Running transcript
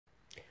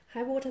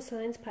High water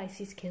signs,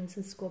 Pisces,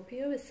 Cancer,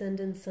 Scorpio,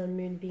 Ascendant, Sun,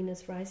 Moon,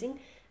 Venus, Rising,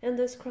 and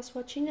those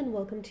cross-watching, and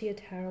welcome to your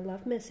Tarot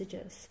Love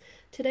Messages.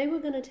 Today we're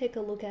going to take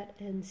a look at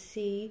and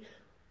see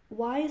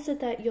why is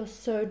it that you're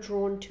so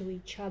drawn to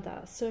each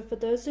other. So for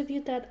those of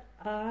you that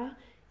are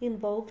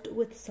involved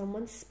with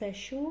someone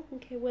special,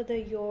 okay, whether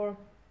you're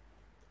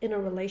in a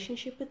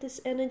relationship with this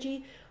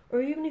energy,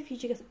 or even if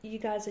you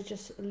guys are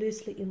just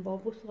loosely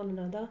involved with one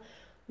another,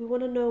 we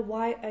want to know,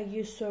 why are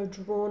you so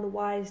drawn?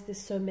 Why is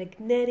this so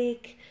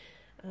magnetic?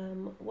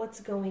 What's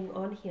going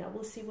on here?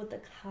 We'll see what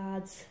the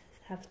cards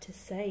have to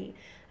say.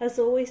 As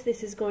always,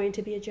 this is going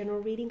to be a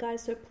general reading,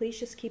 guys, so please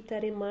just keep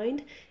that in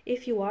mind.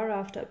 If you are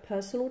after a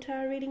personal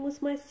tarot reading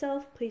with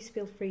myself, please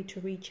feel free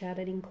to reach out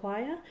and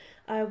inquire.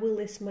 I will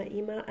list my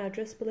email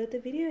address below the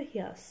video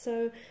here.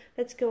 So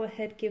let's go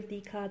ahead, give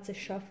the cards a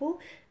shuffle,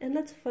 and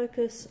let's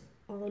focus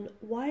on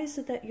why is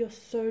it that you're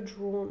so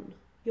drawn,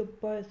 you're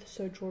both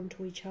so drawn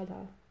to each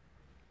other.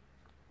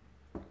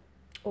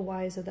 Or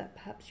why is it that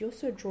perhaps you're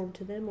so drawn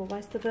to them, or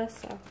vice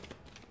versa?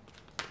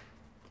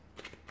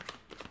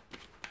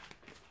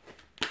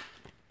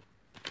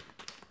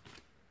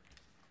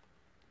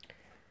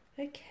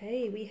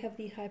 Okay, we have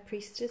the High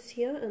Priestess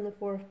here and the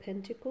Four of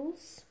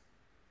Pentacles.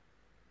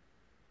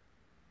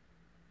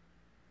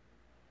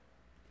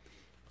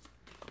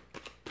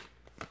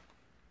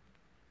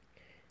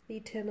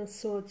 The Ten of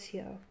Swords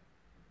here.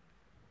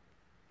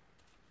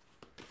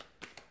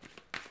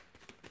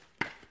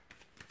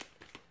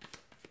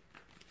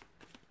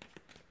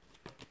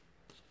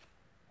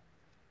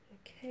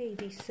 Okay,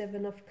 the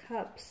Seven of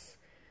Cups,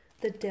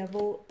 the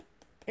Devil,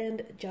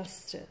 and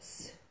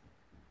Justice.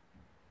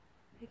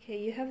 Okay,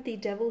 you have the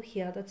Devil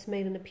here that's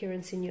made an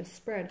appearance in your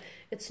spread.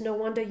 It's no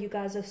wonder you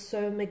guys are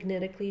so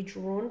magnetically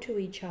drawn to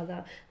each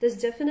other. There's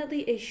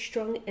definitely a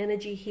strong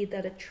energy here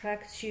that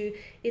attracts you.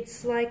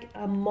 It's like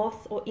a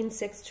moth or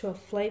insects to a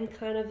flame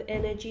kind of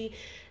energy.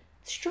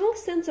 Strong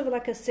sense of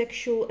like a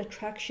sexual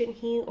attraction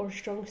here, or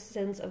strong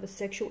sense of a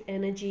sexual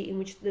energy in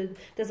which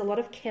there's a lot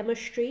of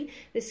chemistry.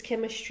 This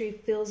chemistry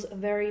feels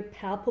very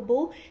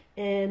palpable,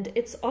 and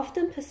it's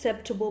often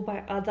perceptible by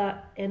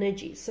other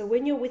energies. So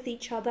when you're with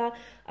each other,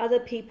 other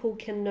people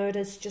can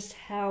notice just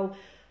how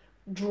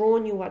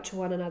drawn you are to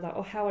one another,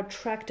 or how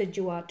attracted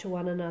you are to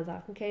one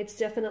another. Okay, it's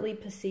definitely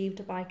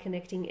perceived by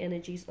connecting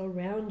energies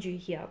around you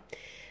here.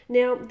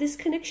 Now, this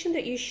connection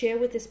that you share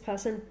with this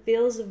person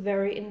feels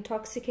very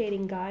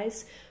intoxicating,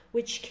 guys,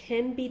 which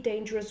can be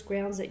dangerous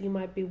grounds that you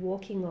might be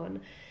walking on.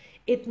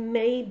 It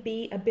may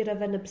be a bit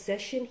of an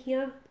obsession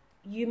here.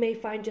 You may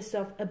find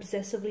yourself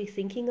obsessively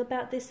thinking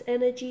about this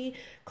energy,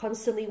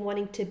 constantly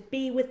wanting to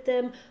be with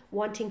them,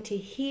 wanting to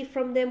hear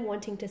from them,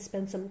 wanting to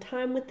spend some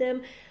time with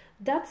them.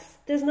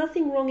 There's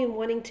nothing wrong in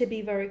wanting to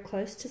be very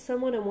close to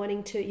someone and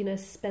wanting to,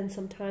 spend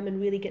some time and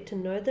really get to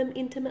know them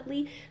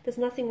intimately. There's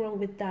nothing wrong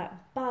with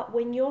that. But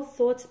when your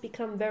thoughts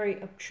become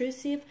very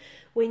obtrusive,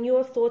 when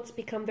your thoughts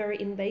become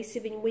very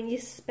invasive, and when you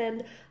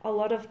spend a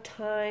lot of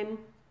time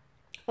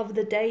of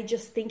the day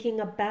just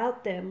thinking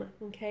about them,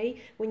 okay,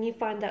 when you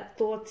find that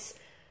thoughts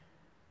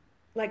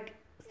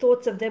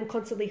of them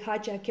constantly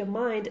hijack your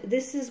mind,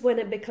 this is when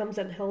it becomes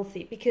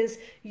unhealthy, because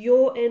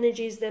your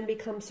energies then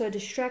become so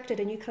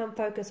distracted and you can't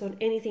focus on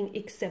anything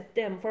except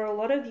them. For a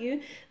lot of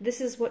you, this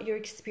is what you're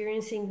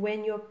experiencing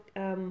when you're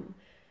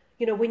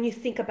when you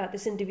think about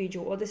this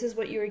individual, or this is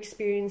what you're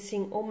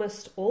experiencing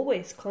almost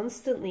always,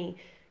 constantly,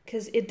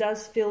 because it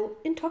does feel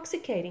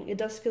intoxicating, it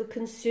does feel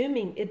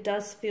consuming, it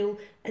does feel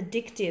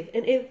addictive,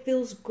 and it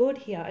feels good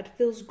here. It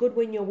feels good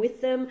when you're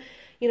with them,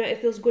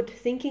 it feels good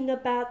thinking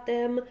about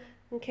them.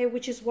 Okay,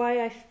 which is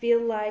why I feel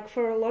like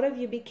for a lot of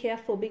you, be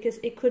careful, because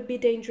it could be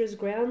dangerous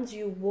grounds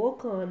you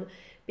walk on,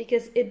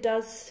 because it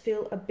does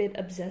feel a bit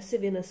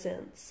obsessive in a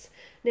sense.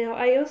 Now,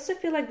 I also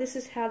feel like this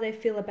is how they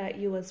feel about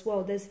you as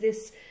well. There's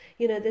this,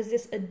 there's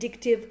this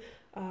addictive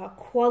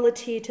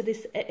quality to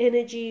this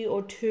energy,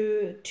 or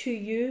to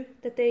you,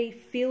 that they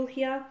feel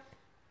here.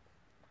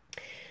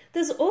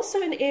 There's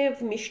also an air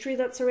of mystery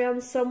that's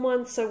around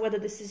someone, so whether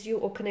this is you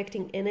or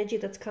connecting energy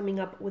that's coming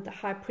up with the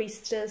High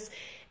Priestess.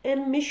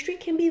 And mystery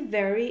can be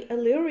very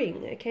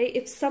alluring, okay?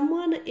 If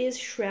someone is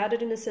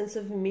shrouded in a sense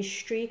of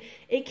mystery,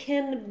 it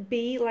can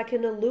be like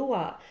an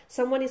allure.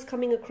 Someone is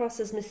coming across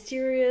as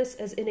mysterious,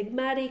 as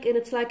enigmatic, and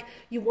it's like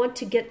you want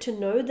to get to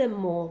know them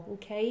more,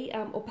 okay?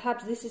 Or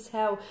perhaps this is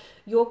how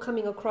you're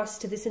coming across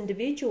to this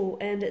individual,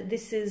 and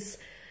this is,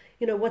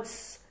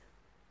 what's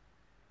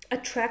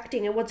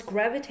attracting and what's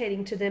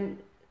gravitating to them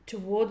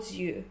towards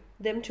you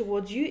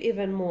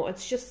even more.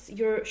 It's just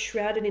you're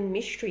shrouded in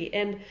mystery,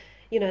 and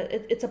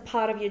it's a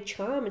part of your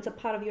charm, it's a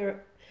part of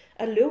your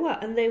allure,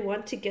 and they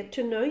want to get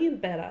to know you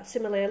better.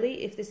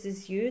 Similarly, if this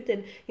is you,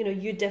 then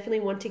you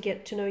definitely want to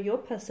get to know your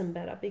person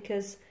better,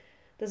 because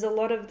there's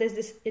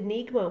this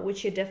enigma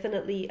which you're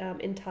definitely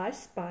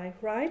enticed by,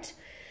 right?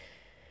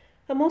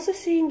 I'm also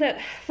seeing that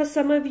for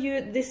some of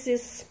you, this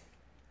is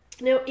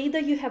now either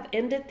you have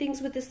ended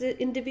things with this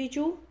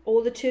individual,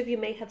 or the two of you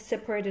may have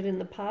separated in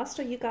the past,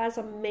 or you guys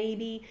are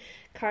maybe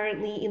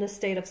currently in a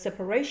state of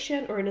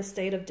separation or in a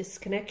state of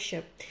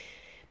disconnection.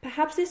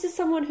 Perhaps this is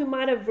someone who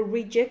might have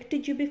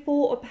rejected you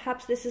before, or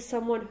perhaps this is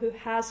someone who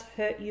has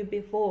hurt you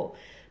before.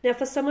 Now,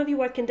 for some of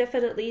you, I can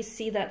definitely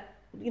see that,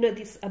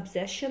 this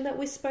obsession that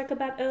we spoke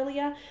about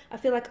earlier. I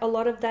feel like a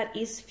lot of that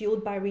is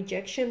fueled by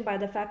rejection, by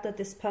the fact that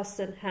this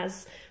person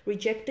has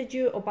rejected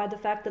you, or by the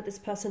fact that this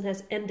person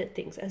has ended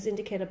things, as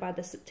indicated by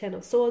the Ten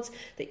of Swords.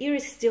 The eerie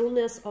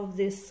stillness of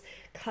this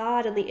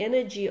card and the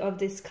energy of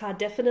this card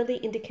definitely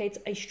indicates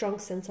a strong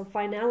sense of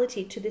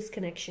finality to this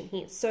connection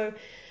here. So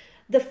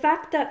the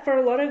fact that for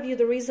a lot of you,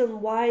 the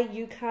reason why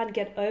you can't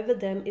get over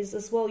them is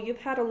as well, you've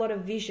had a lot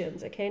of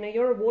visions, okay? Now,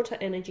 you're a water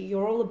energy.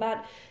 You're all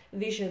about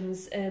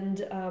visions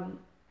and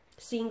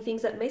seeing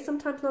things that may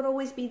sometimes not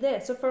always be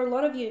there. So for a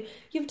lot of you,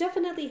 you've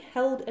definitely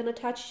held and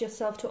attached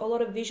yourself to a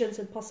lot of visions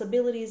and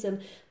possibilities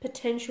and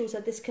potentials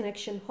that this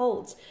connection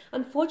holds.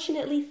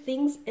 Unfortunately,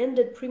 things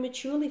ended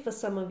prematurely for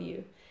some of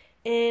you.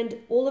 And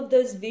all of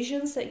those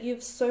visions that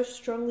you've so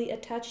strongly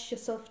attached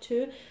yourself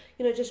to,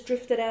 just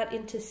drifted out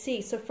into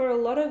sea. So for a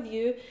lot of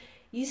you,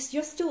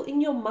 you're still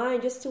in your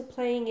mind, you're still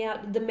playing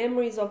out the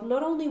memories of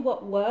not only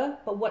what were,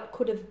 but what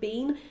could have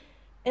been.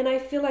 And I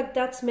feel like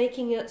that's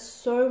making it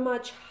so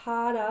much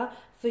harder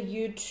for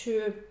you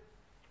to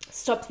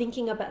stop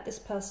thinking about this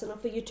person, or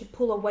for you to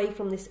pull away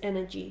from this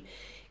energy.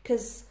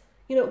 Because,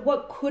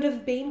 what could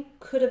have been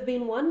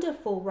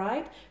wonderful,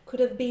 right? Could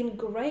have been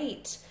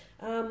great.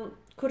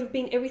 Could have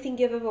been everything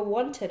you've ever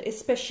wanted,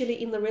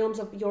 especially in the realms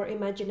of your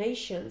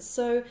imagination.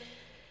 So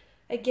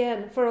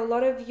again, for a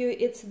lot of you,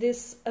 it's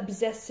this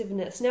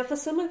obsessiveness. Now, for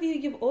some of you,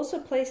 you've also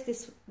placed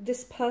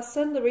this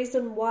person. The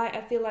reason why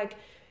I feel like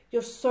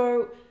you're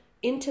so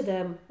into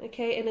them,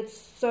 okay, and it's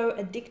so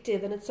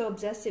addictive and it's so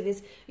obsessive,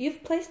 is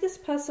you've placed this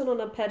person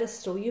on a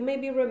pedestal. You may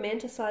be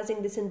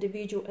romanticizing this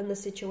individual and the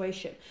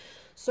situation.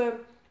 So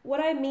what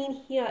I mean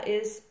here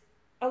is,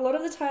 a lot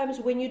of the times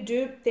when you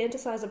do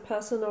fantasize a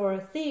person or a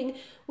thing,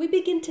 we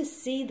begin to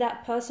see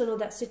that person or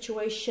that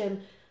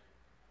situation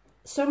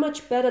so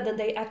much better than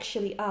they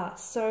actually are.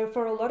 So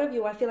for a lot of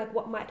you, I feel like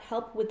what might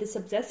help with this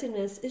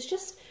obsessiveness is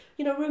just,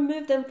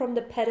 remove them from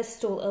the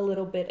pedestal a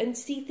little bit and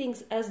see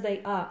things as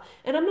they are.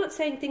 And I'm not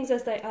saying things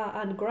as they are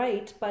aren't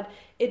great, but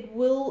it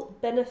will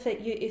benefit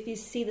you if you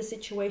see the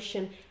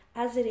situation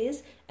as it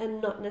is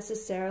and not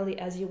necessarily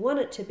as you want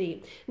it to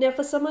be. Now,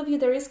 for some of you,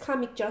 there is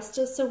karmic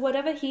justice. So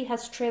whatever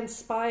has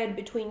transpired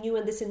between you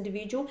and this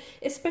individual,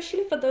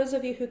 especially for those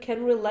of you who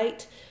can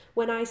relate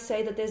when I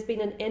say that there's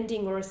been an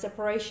ending or a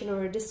separation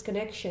or a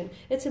disconnection,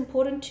 it's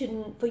important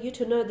for you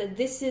to know that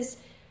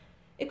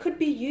it could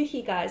be you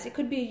here, guys. It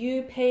could be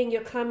you paying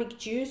your karmic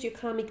dues, your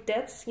karmic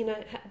debts,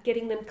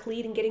 getting them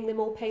cleared and getting them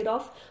all paid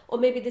off. Or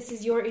maybe this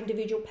is your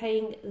individual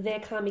paying their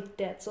karmic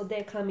debts or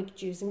their karmic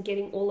dues and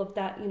getting all of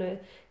that,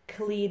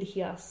 cleared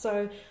here.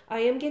 So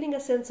I am getting a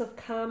sense of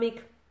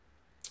karmic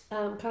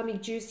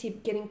dues here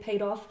getting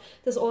paid off.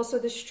 There's also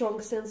the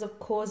strong sense of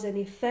cause and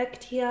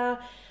effect here.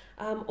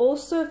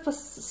 Also, for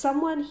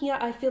someone here,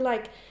 I feel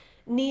like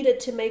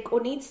needs to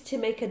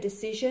make a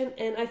decision,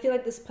 and I feel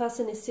like this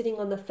person is sitting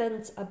on the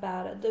fence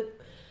about it.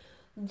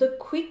 The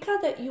quicker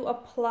that you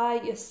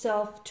apply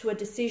yourself to a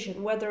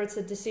decision, whether it's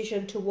a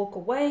decision to walk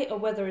away or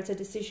whether it's a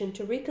decision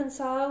to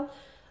reconcile,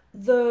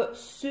 the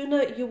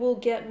sooner you will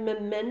get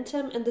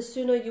momentum and the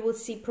sooner you will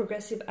see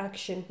progressive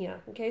action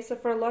here. Okay, so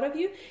for a lot of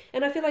you,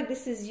 and I feel like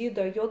this is you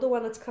though, you're the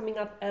one that's coming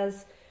up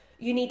as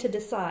you need to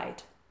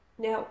decide.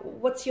 Now,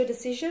 what's your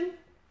decision?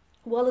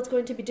 Well, it's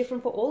going to be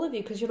different for all of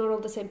you because you're not all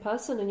the same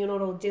person and you're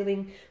not all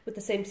dealing with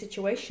the same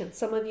situation.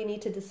 Some of you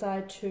need to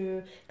decide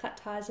to cut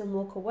ties and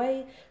walk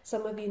away.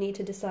 Some of you need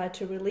to decide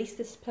to release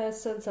this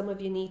person. Some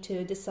of you need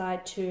to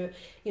decide to,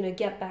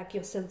 get back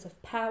your sense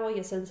of power,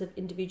 your sense of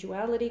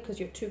individuality because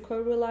you're too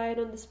co-reliant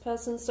on this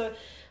person. So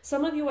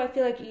some of you, I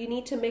feel like you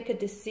need to make a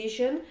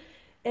decision.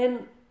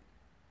 And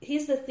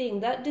here's the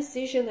thing, that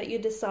decision that you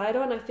decide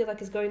on, I feel like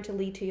is going to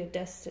lead to your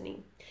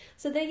destiny.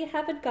 So there you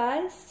have it,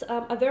 guys.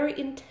 A very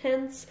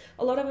intense,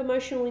 a lot of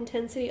emotional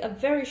intensity, a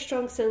very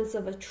strong sense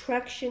of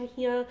attraction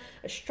here,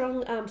 a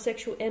strong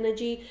sexual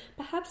energy,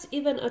 perhaps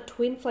even a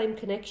twin flame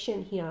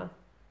connection here.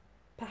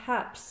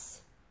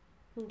 Perhaps.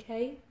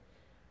 Okay?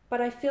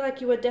 But I feel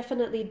like you are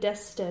definitely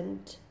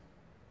destined.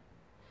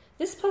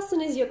 This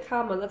person is your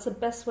karma. That's the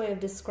best way of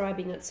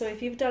describing it. So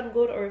if you've done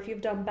good or if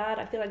you've done bad,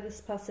 I feel like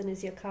this person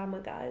is your karma,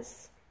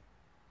 guys.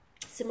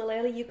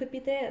 Similarly, you could be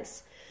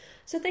theirs.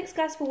 So thanks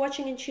guys for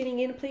watching and tuning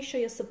in. Please show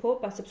your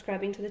support by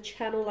subscribing to the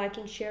channel,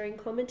 liking, sharing,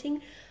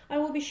 commenting. I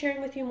will be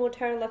sharing with you more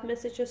tarot love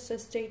messages, so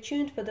stay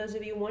tuned. For those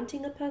of you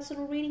wanting a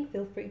personal reading,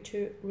 feel free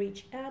to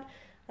reach out.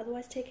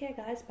 Otherwise, take care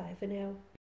guys. Bye for now.